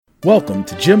Welcome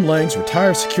to Jim Lang's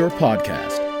Retire Secure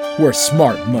podcast, where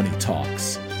smart money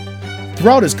talks.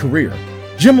 Throughout his career,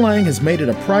 Jim Lang has made it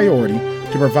a priority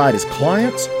to provide his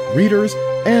clients, readers,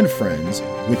 and friends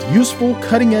with useful,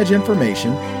 cutting-edge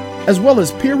information, as well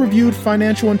as peer-reviewed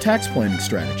financial and tax planning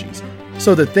strategies,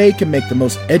 so that they can make the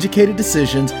most educated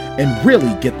decisions and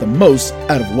really get the most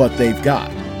out of what they've got.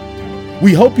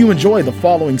 We hope you enjoy the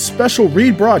following special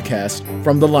read broadcast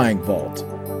from the Lang Vault.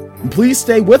 And please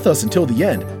stay with us until the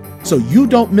end, so you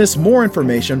don't miss more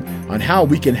information on how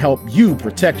we can help you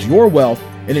protect your wealth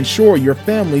and ensure your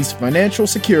family's financial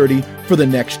security for the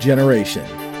next generation.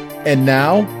 And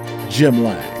now, Jim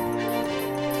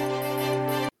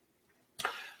Lang.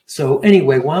 So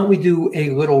anyway, why don't we do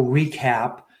a little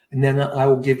recap, and then I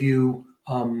will give you,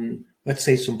 let's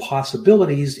say, some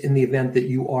possibilities in the event that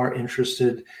you are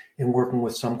interested in working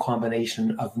with some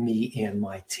combination of me and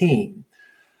my team.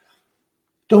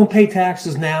 Don't pay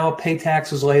taxes now, pay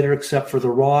taxes later, except for the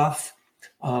Roth.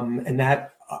 And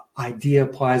that idea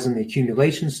applies in the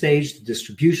accumulation stage, the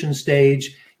distribution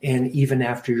stage, and even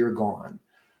after you're gone.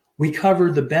 We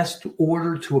covered the best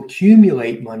order to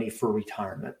accumulate money for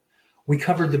retirement. We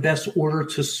covered the best order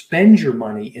to spend your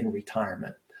money in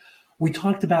retirement. We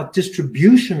talked about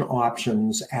distribution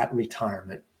options at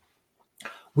retirement.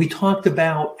 We talked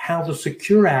about how the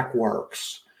Secure Act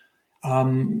works.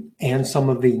 And some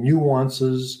of the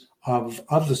nuances of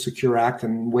the Secure Act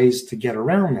and ways to get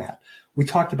around that. We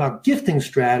talked about gifting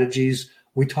strategies.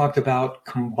 We talked about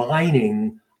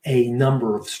combining a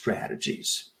number of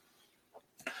strategies.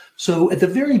 So at the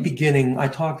very beginning, I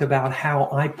talked about how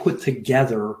I put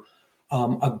together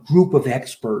a group of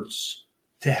experts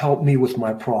to help me with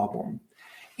my problem.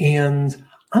 And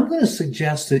I'm going to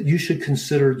suggest that you should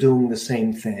consider doing the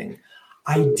same thing.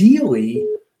 Ideally,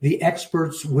 the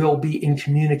experts will be in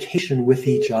communication with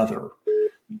each other,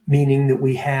 meaning that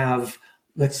we have,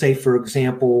 let's say, for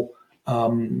example,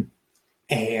 an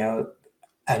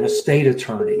estate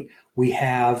attorney. We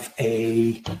have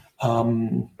we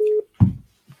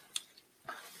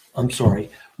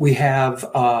have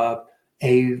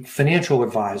a financial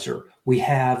advisor. We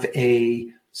have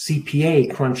a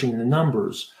CPA crunching the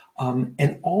numbers,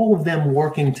 and all of them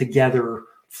working together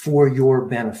for your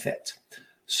benefit.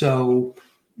 So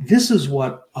this is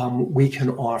what we can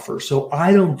offer. So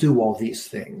I don't do all these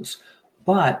things,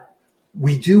 but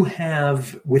we do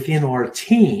have within our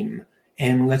team,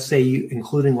 and let's say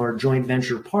including our joint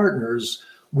venture partners,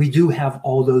 we do have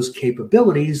all those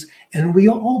capabilities, and we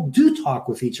all do talk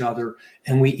with each other,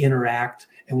 and we interact,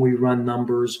 and we run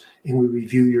numbers, and we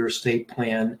review your estate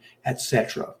plan,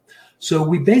 etc. So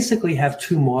we basically have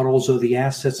two models. So the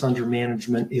assets under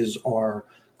management is our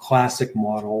classic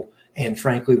model, and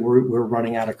frankly, we're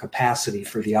running out of capacity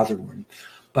for the other one.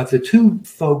 But the two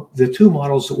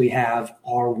models that we have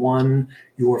are, one,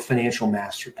 your financial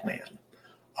master plan.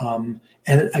 And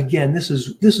again, this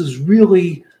is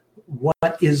really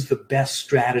what is the best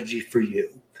strategy for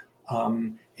you.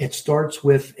 It starts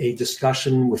with a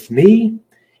discussion with me,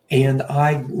 and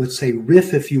I would say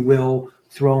riff, if you will,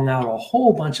 throwing out a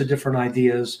whole bunch of different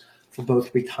ideas for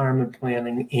both retirement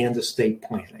planning and estate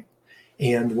planning.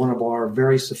 And one of our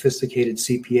very sophisticated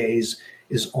CPAs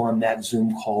is on that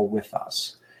Zoom call with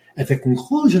us. At the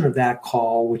conclusion of that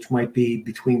call, which might be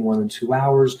between 1 and 2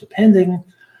 hours, depending,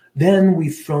 then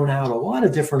we've thrown out a lot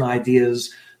of different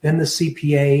ideas. Then the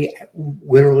CPA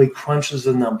literally crunches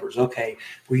the numbers. Okay,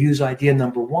 if we use idea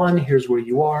number 1, here's where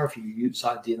you are. If you use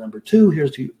idea number 2,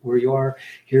 here's where you are.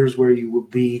 Here's where you will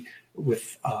be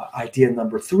with idea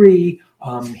number 3.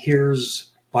 Here's,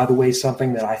 by the way,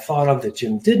 something that I thought of that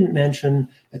Jim didn't mention,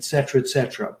 et cetera, et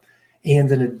cetera.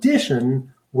 And in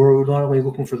addition, we're not only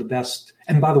looking for the best,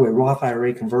 and by the way, Roth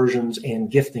IRA conversions and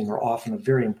gifting are often a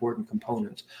very important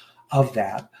component of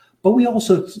that, but we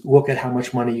also look at how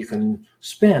much money you can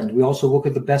spend. We also look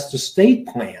at the best estate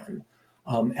plan,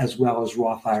 as well as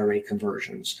Roth IRA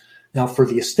conversions. Now, for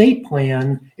the estate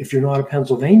plan, if you're not a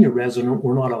Pennsylvania resident,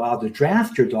 we're not allowed to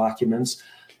draft your documents,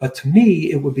 but to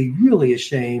me, it would be really a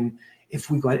shame if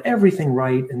we got everything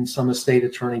right and some estate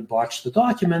attorney botched the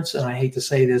documents. And I hate to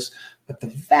say this, but the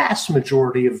vast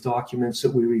majority of documents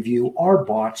that we review are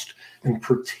botched, and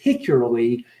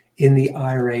particularly in the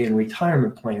IRA and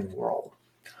retirement plan world.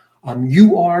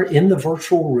 You are in the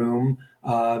virtual room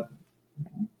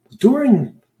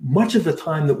during much of the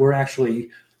time that we're actually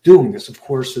doing this. Of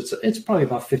course, it's probably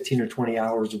about 15 or 20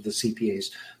 hours of the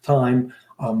CPA's time.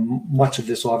 Much of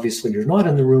this, obviously, you're not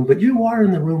in the room, but you are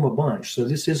in the room a bunch. So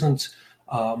this isn't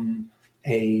a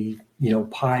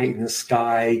pie in the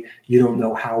sky. You don't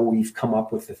know how we've come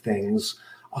up with the things,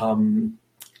 and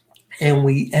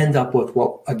we end up with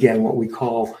what we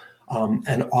call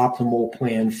an optimal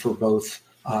plan for both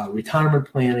retirement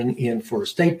planning and for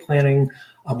estate planning.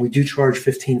 We do charge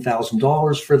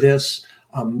 $15,000 for this,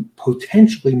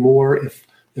 potentially more if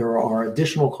there are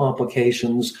additional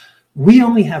complications. We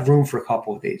only have room for a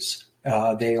couple of these.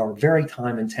 They are very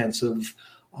time intensive,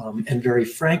 and very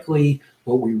frankly,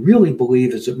 what we really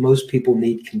believe is that most people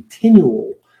need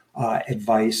continual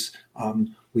advice,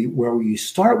 where you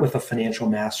start with a financial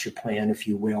master plan, if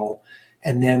you will,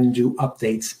 and then do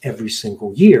updates every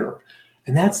single year.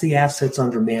 And that's the assets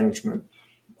under management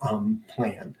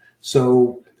plan.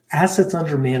 So assets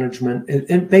under management,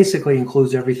 it basically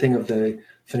includes everything of the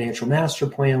financial master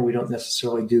plan. We don't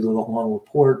necessarily do the long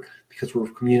report because we're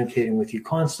communicating with you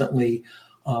constantly,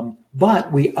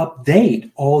 but we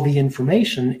update all the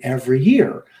information every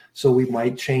year. So we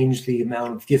might change the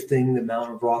amount of gifting, the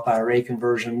amount of Roth IRA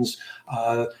conversions.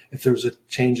 If there's a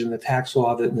change in the tax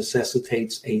law that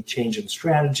necessitates a change in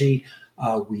strategy,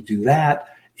 we do that.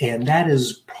 And that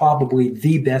is probably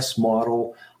the best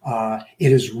model.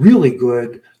 It is really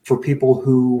good for people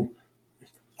who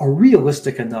are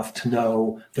realistic enough to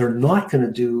know they're not going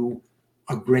to do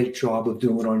a great job of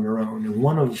doing it on your own. And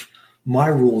one of my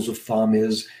rules of thumb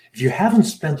is if you haven't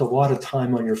spent a lot of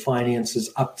time on your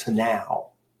finances up to now,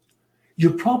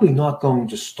 you're probably not going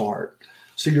to start.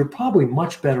 So you're probably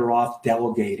much better off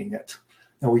delegating it.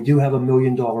 Now, we do have $1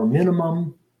 million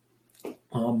minimum,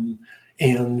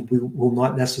 and we will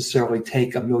not necessarily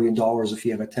take $1 million if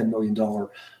you have a $10 million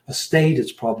estate.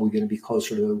 It's probably going to be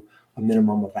closer to a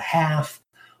minimum of half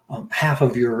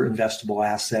of your investable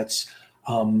assets.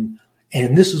 And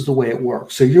this is the way it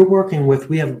works. So you're working with,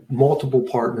 we have multiple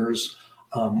partners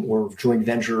or joint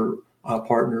venture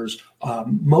partners.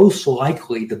 Most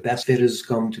likely the best fit is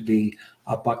going to be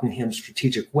Buckingham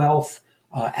Strategic Wealth.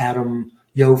 Adam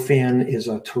Yofan is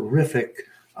a terrific,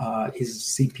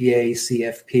 he's a CPA,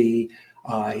 CFP,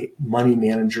 money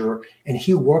manager, and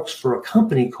he works for a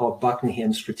company called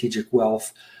Buckingham Strategic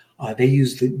Wealth. They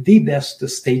use the best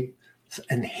estate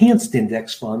enhanced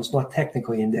index funds, not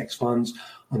technically index funds,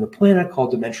 on the planet,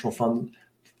 called Dimensional Fund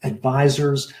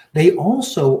Advisors. They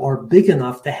also are big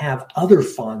enough to have other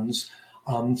funds.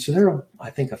 So they're, I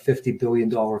think, a $50 billion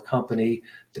company,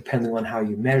 depending on how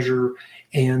you measure.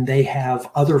 And they have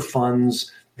other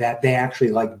funds that they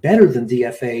actually like better than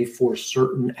DFA for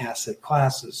certain asset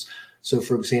classes. So,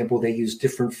 for example, they use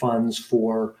different funds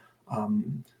for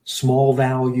small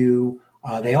value.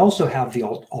 They also have the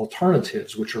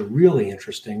alternatives, which are really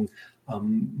interesting.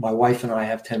 My wife and I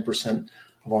have 10%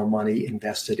 of our money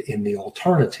invested in the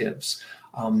alternatives.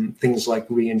 Things like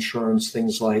reinsurance,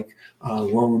 things like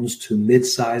loans to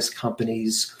mid-sized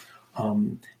companies,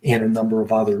 and a number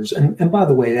of others. And by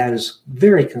the way, that is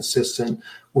very consistent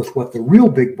with what the real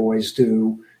big boys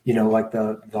do, you know, like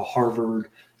the Harvard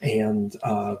and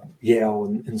Yale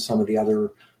and some of the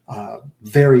other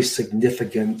very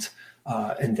significant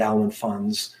endowment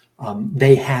funds.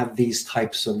 They have these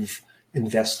types of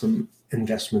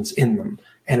investments in them.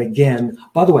 And again,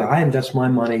 by the way, I invest my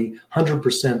money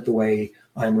 100% the way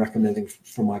I'm recommending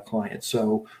for my clients.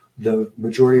 So the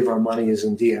majority of our money is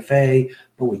in DFA,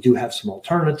 but we do have some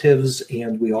alternatives,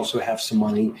 and we also have some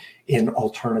money in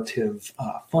alternative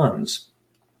funds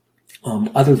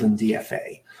other than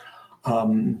DFA.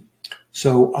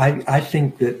 So I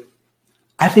think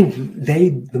they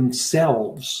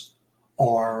themselves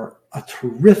are a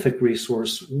terrific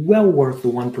resource, well worth the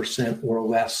 1% or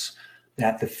less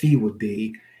that the fee would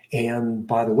be. And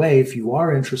by the way, if you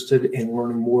are interested in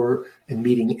learning more and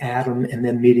meeting Adam and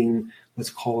then meeting, let's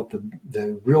call it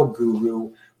the real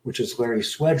guru, which is Larry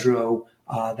Swedroe,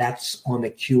 that's on the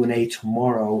Q&A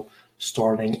tomorrow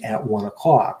starting at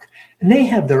 1:00. And they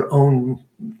have their own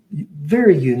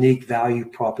very unique value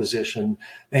proposition.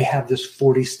 They have this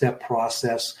 40-step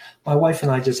process. My wife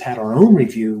and I just had our own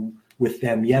review with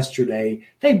them yesterday.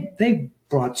 They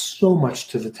brought so much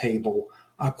to the table.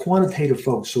 Quantitative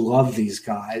folks love these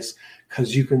guys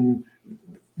because you can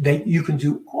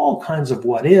do all kinds of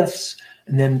what ifs,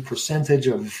 and then percentage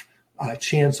of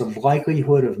chance of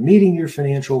likelihood of meeting your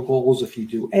financial goals if you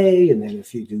do A, and then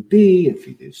if you do B, if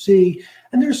you do C.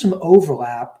 And there's some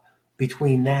overlap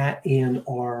between that and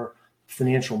our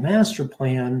financial master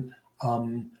plan.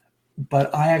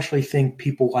 But I actually think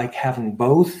people like having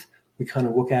both. We kind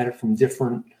of look at it from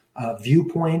different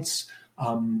viewpoints.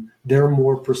 They're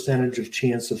more percentage of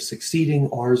chance of succeeding.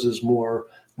 Ours is more,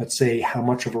 let's say, how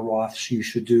much of a Roth you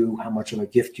should do, how much of a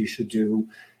gift you should do,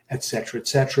 et cetera, et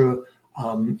cetera.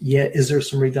 Yeah, is there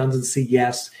some redundancy?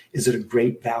 Yes. Is it a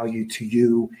great value to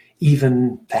you,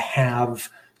 even to have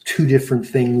two different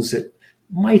things that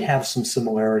might have some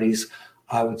similarities?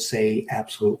 I would say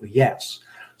absolutely yes.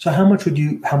 So how much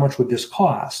would this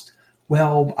cost?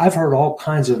 Well, I've heard all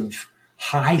kinds of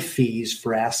high fees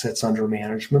for assets under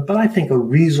management, but I think a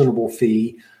reasonable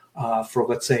fee for,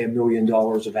 let's say, $1 million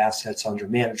of assets under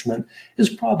management is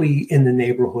probably in the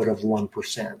neighborhood of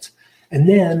 1%. And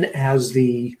then as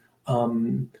the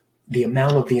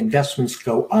amount of the investments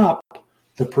go up,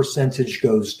 the percentage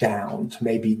goes down to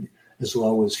maybe as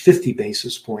low as 50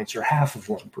 basis points or half of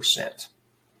 1%.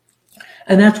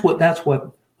 And that's what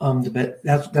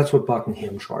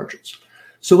Buckingham charges.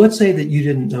 So let's say that you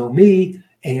didn't know me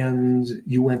and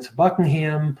you went to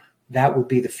Buckingham, that would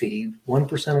be the fee,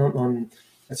 1% on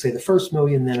let's say the first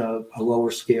million, then a lower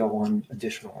scale on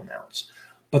additional amounts.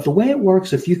 But the way it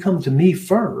works, if you come to me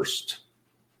first,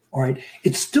 all right,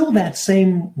 it's still that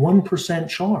same 1%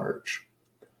 charge.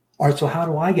 All right, so how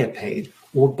do I get paid?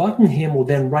 Well, Buckingham will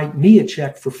then write me a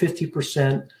check for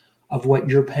 50% of what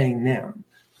you're paying them.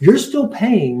 You're still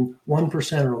paying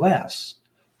 1% or less,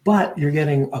 but you're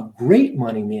getting a great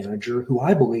money manager who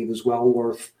I believe is well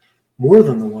worth more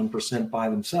than the 1% by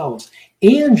themselves.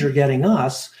 And you're getting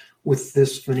us with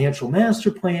this financial master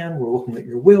plan. We're looking at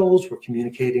your wills. We're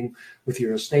communicating with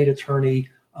your estate attorney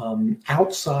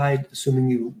outside, assuming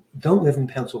you don't live in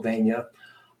Pennsylvania.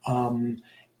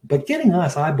 But getting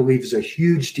us, I believe, is a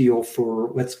huge deal for,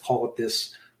 let's call it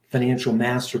this financial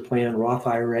master plan, Roth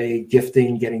IRA,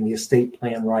 gifting, getting the estate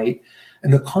plan right.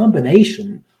 And the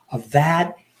combination of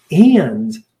that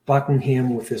and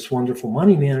Buckingham with this wonderful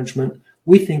money management,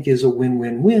 we think is a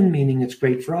win-win-win, meaning it's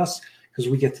great for us because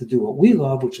we get to do what we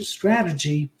love, which is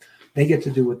strategy. They get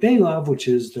to do what they love, which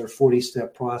is their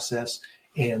 40-step process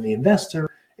and the investor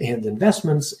and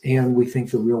investments. And we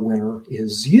think the real winner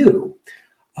is you.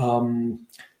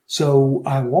 So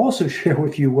I will also share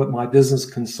with you what my business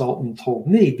consultant told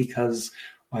me, because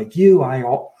like you,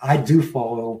 I do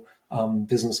follow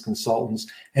business consultants.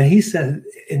 And he said,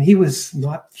 and he was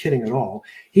not kidding at all,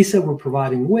 he said we're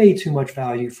providing way too much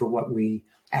value for what we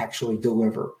actually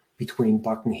deliver between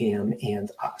Buckingham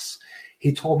and us.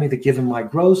 He told me that given my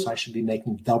gross, I should be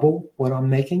making double what I'm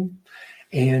making.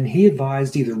 And he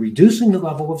advised either reducing the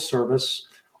level of service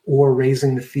or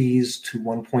raising the fees to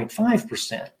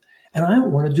 1.5%. And I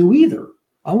don't want to do either.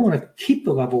 I want to keep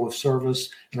the level of service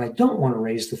and I don't want to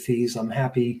raise the fees. I'm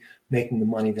happy making the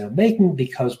money that I'm making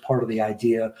because part of the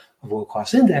idea of low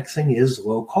cost indexing is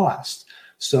low cost.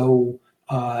 So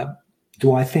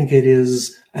do I think it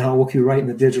is, and I'll look you right in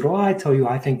the digital eye, tell you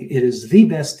I think it is the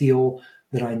best deal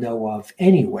that I know of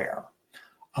anywhere.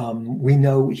 We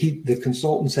know the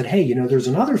consultant said, hey, there's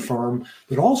another firm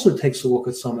that also takes a look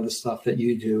at some of the stuff that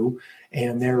you do,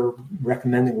 and they're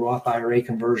recommending Roth IRA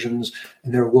conversions,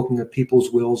 and they're looking at people's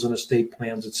wills and estate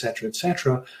plans, et cetera, et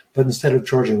cetera. But instead of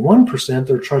charging 1%,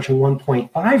 they're charging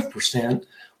 1.5%,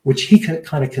 which he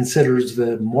kind of considers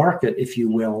the market, if you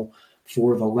will,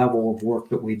 for the level of work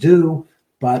that we do.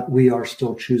 But we are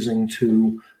still choosing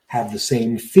to have the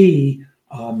same fee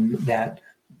that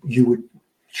you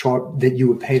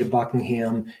would pay to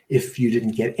Buckingham if you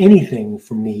didn't get anything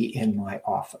from me in my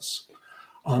office.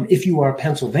 If you are a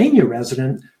Pennsylvania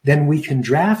resident, then we can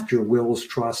draft your wills,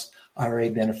 trust, IRA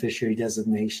beneficiary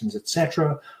designations, et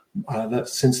cetera.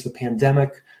 Since the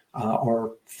pandemic,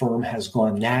 our firm has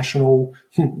gone national.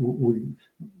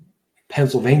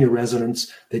 Pennsylvania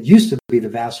residents that used to be the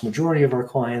vast majority of our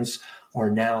clients are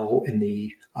now in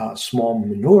the small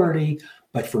minority.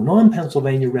 But for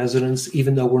non-Pennsylvania residents,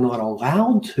 even though we're not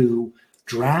allowed to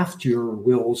draft your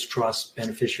wills, trust,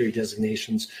 beneficiary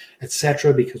designations, et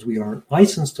cetera, because we aren't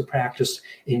licensed to practice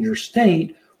in your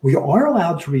state, we are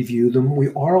allowed to review them.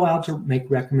 We are allowed to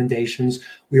make recommendations.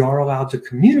 We are allowed to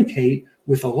communicate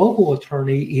with a local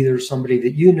attorney, either somebody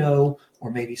that you know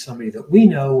or maybe somebody that we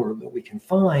know or that we can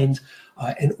find,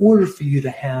 in order for you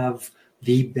to have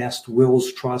the best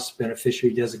wills, trusts,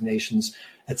 beneficiary designations,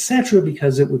 et cetera,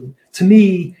 because it would, to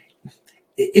me,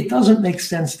 it doesn't make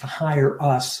sense to hire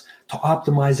us to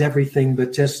optimize everything,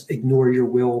 but just ignore your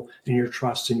will and your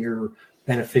trust and your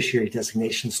beneficiary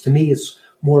designations. To me, it's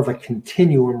more of a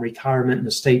continuum, retirement and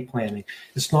estate planning.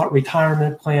 It's not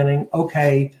retirement planning.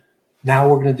 Okay, now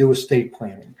we're going to do estate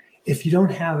planning. If you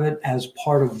don't have it as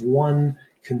part of one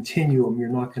continuum, you're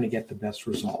not going to get the best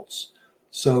results.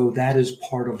 So that is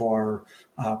part of our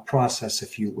process,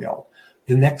 if you will.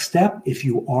 The next step, if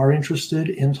you are interested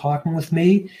in talking with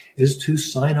me, is to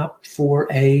sign up for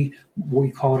what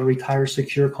we call a Retire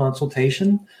Secure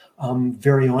consultation.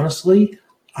 Very honestly,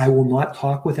 I will not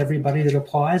talk with everybody that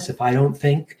applies. If I don't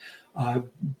think,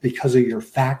 because of your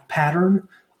fact pattern,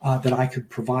 that I could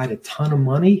provide a ton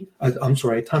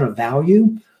of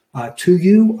value to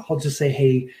you, I'll just say,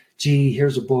 hey, gee,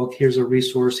 here's a book, here's a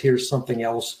resource, here's something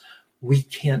else. We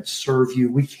can't serve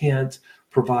you. We can't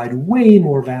provide way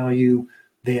more value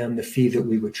than the fee that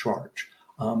we would charge.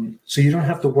 So you don't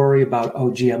have to worry about,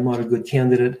 oh, gee, I'm not a good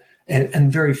candidate.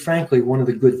 And very frankly, one of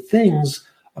the good things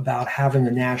about having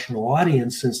a national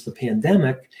audience since the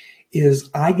pandemic is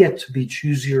I get to be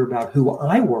choosier about who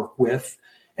I work with.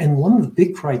 And one of the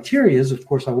big criteria is, of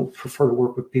course, I would prefer to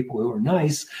work with people who are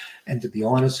nice. And to be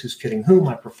honest, who's kidding whom,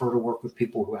 I prefer to work with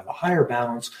people who have a higher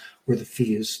balance where the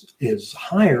fee is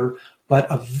higher. But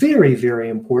a very, very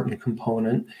important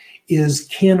component is,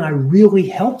 can I really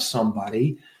help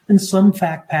somebody? In some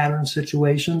fact pattern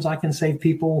situations, I can save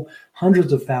people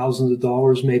hundreds of thousands of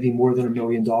dollars, maybe more than $1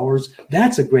 million.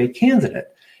 That's a great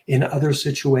candidate. In other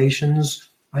situations,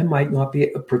 I might not be,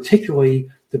 particularly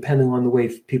depending on the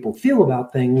way people feel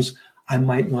about things, I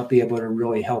might not be able to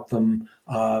really help them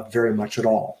very much at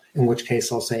all. In which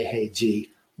case I'll say, hey,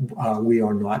 gee, we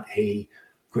are not a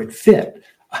good fit.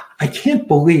 I can't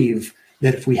believe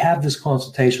that if we have this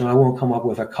consultation, I won't come up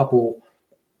with a couple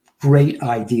great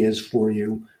ideas for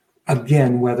you,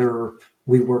 again, whether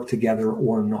we work together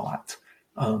or not.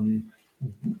 In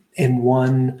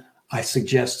one, I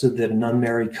suggested that an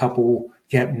unmarried couple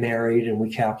get married, and we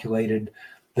calculated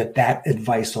that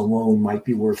advice alone might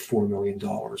be worth $4 million.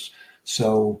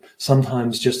 So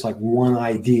sometimes just like one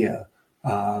idea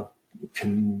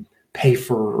can pay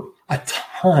for a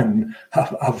ton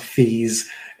of fees,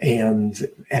 and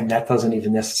that doesn't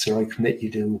even necessarily commit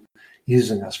you to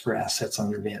using us for assets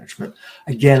under management.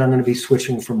 Again, I'm going to be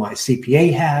switching from my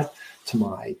CPA hat to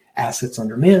my assets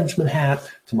under management hat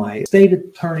to my estate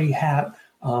attorney hat.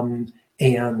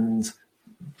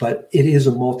 But it is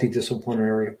a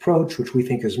multidisciplinary approach, which we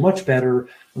think is much better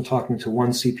than talking to one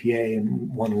CPA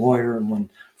and one lawyer and one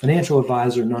financial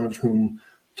advisor, none of whom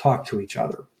talk to each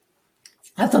other.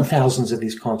 I've done thousands of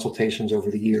these consultations over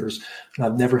the years, and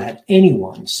I've never had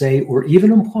anyone say or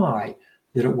even imply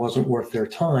that it wasn't worth their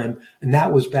time. And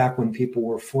that was back when people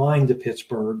were flying to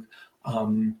Pittsburgh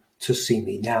to see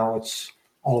me. Now it's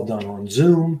all done on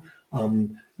Zoom.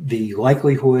 The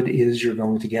likelihood is you're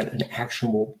going to get an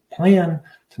actionable plan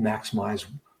to maximize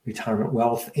retirement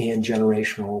wealth and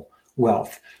generational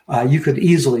wealth. You could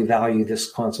easily value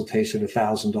this consultation at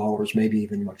 $1,000, maybe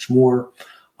even much more.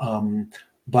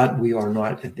 But we are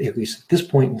not, at least at this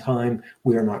point in time,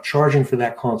 we are not charging for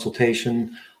that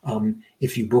consultation.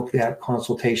 If you book that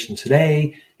consultation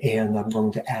today, and I'm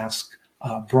going to ask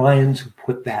Brian to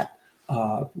put that,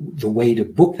 the way to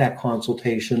book that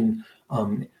consultation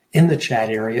in the chat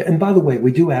area. And by the way,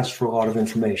 we do ask for a lot of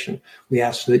information. We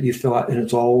ask that you fill out, and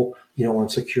it's all, on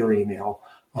secure email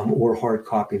or hard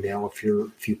copy mail if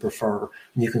you prefer.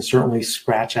 And you can certainly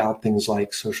scratch out things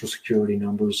like Social Security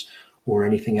numbers or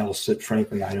anything else that,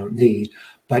 frankly, I don't need.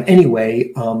 But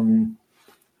anyway,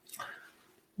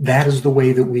 that is the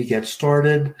way that we get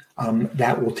started.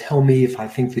 That will tell me if I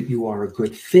think that you are a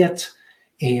good fit,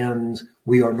 and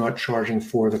we are not charging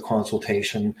for the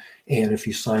consultation. And if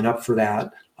you sign up for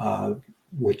that,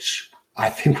 which I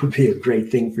think would be a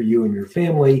great thing for you and your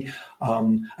family.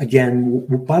 Again,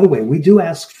 by the way, we do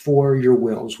ask for your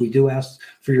wills. We do ask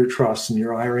for your trusts and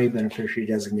your IRA beneficiary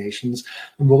designations.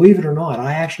 And believe it or not,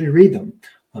 I actually read them.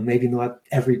 Maybe not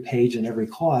every page and every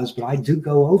clause, but I do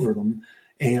go over them.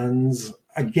 And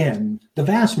again, the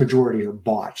vast majority are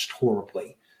botched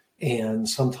horribly. And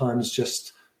sometimes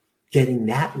just getting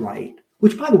that right,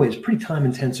 which, by the way, is pretty time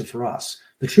intensive for us.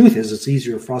 The truth is, it's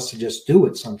easier for us to just do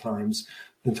it sometimes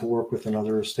than to work with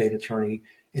another estate attorney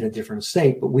in a different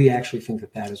state, but we actually think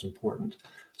that is important.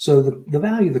 So the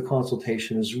value of the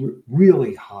consultation is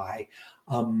really high.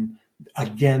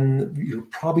 Again,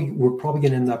 we're probably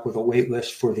going to end up with a wait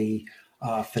list for the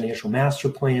financial master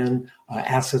plan,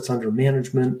 assets under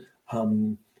management.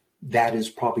 That is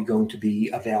probably going to be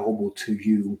available to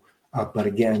you. But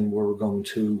again, we're going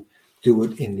to do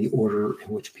it in the order in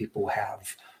which people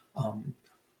have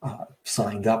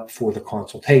signed up for the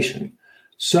consultation.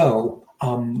 So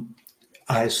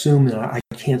I assume, and I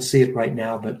can't see it right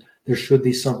now, but there should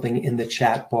be something in the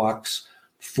chat box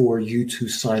for you to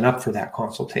sign up for that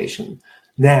consultation.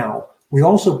 Now, we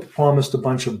also promised a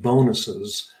bunch of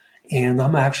bonuses, and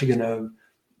I'm actually going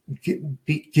to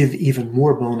give even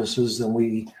more bonuses than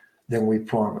we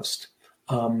promised.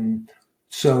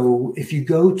 So if you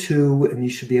go to, and you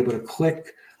should be able to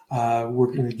click, we're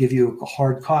going to give you a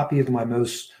hard copy of my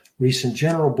most recent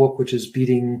general book, which is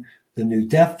Beating the New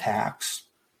Death Tax.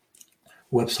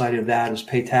 Website of that is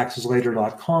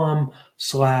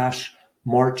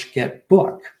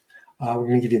paytaxeslater.com/MarchGetBook. We're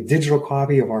going to give you a digital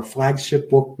copy of our flagship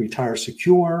book, Retire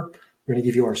Secure. We're going to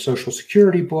give you our Social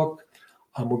Security book.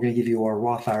 We're going to give you our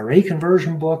Roth IRA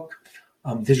conversion book,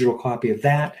 digital copy of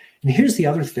that. And here's the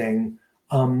other thing.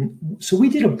 So we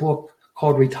did a book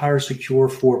called Retire Secure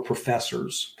for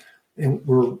Professors. and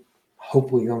we're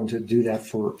hopefully going to do that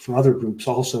for other groups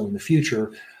also in the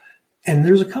future. And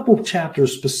there's a couple of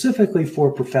chapters specifically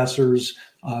for professors,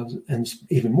 and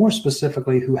even more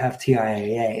specifically who have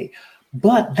TIAA.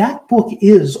 But that book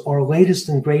is our latest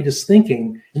and greatest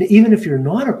thinking. And even if you're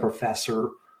not a professor,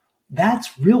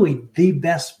 that's really the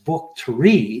best book to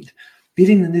read.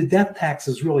 Beating the New Death Tax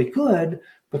is really good,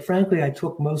 but frankly, I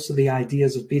took most of the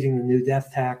ideas of Beating the New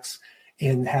Death Tax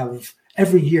and have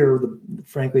every year,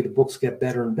 frankly, the books get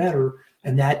better and better,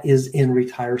 and that is in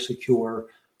Retire Secure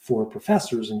for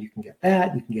professors, and you can get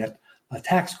that. You can get a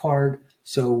tax card.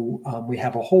 So we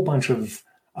have a whole bunch of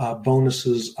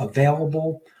bonuses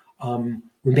available.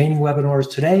 Remaining webinars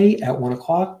today at 1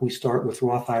 o'clock. We start with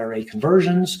Roth IRA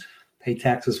conversions, pay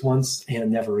taxes once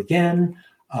and never again.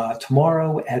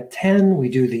 Tomorrow at 10, we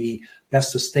do the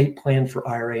best estate plan for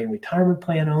IRA and retirement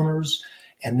plan owners.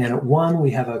 And then at 1,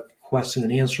 we have a question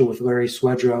and answer with Larry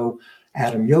Swedroe,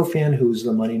 Adam Yofan, who's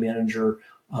the money manager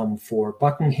for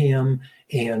Buckingham,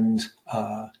 and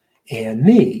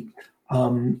me.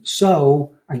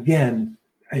 So again,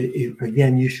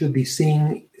 you should be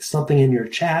seeing something in your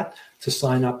chat to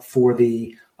sign up for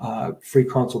the free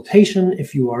consultation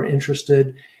if you are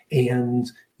interested.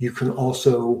 And you can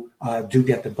also do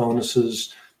get the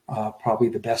bonuses. Probably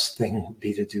the best thing would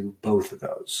be to do both of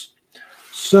those.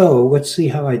 So let's see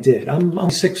how I did.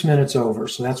 I'm 6 minutes over,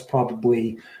 so that's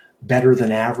probably better than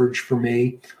average for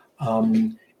me.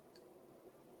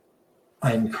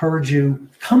 I encourage you,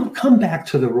 come back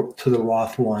to the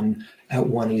Roth one at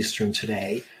 1 Eastern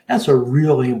today. That's a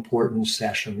really important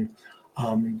session.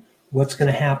 What's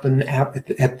going to happen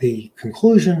at the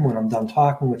conclusion when I'm done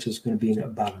talking, which is going to be in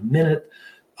about a minute,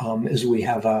 is we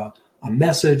have a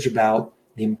message about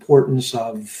the importance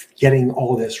of getting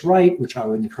all this right, which I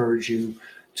would encourage you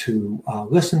to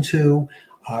listen to.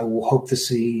 I will hope to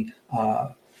see,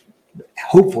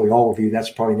 hopefully all of you,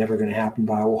 that's probably never going to happen,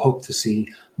 but I will hope to see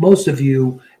most of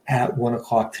you at 1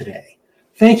 o'clock today.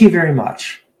 Thank you very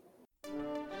much.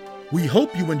 We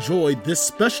hope you enjoyed this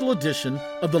special edition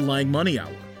of the Lang Money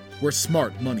Hour, where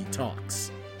smart money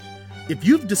talks. If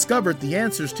you've discovered the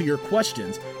answers to your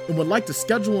questions and would like to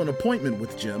schedule an appointment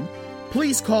with Jim,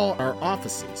 please call our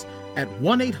offices at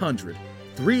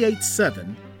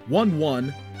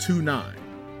 1-800-387-1129.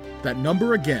 That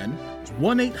number again is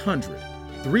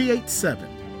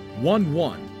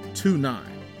 1-800-387-1129.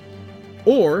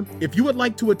 Or if you would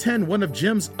like to attend one of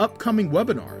Jim's upcoming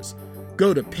webinars,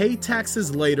 go to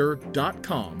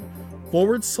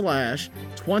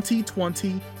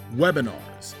paytaxeslater.com/2020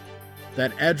 webinars.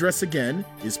 That address again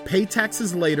is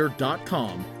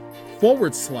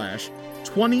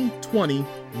paytaxeslater.com/2020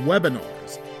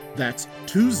 webinars. That's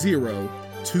 2020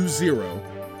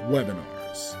 webinars.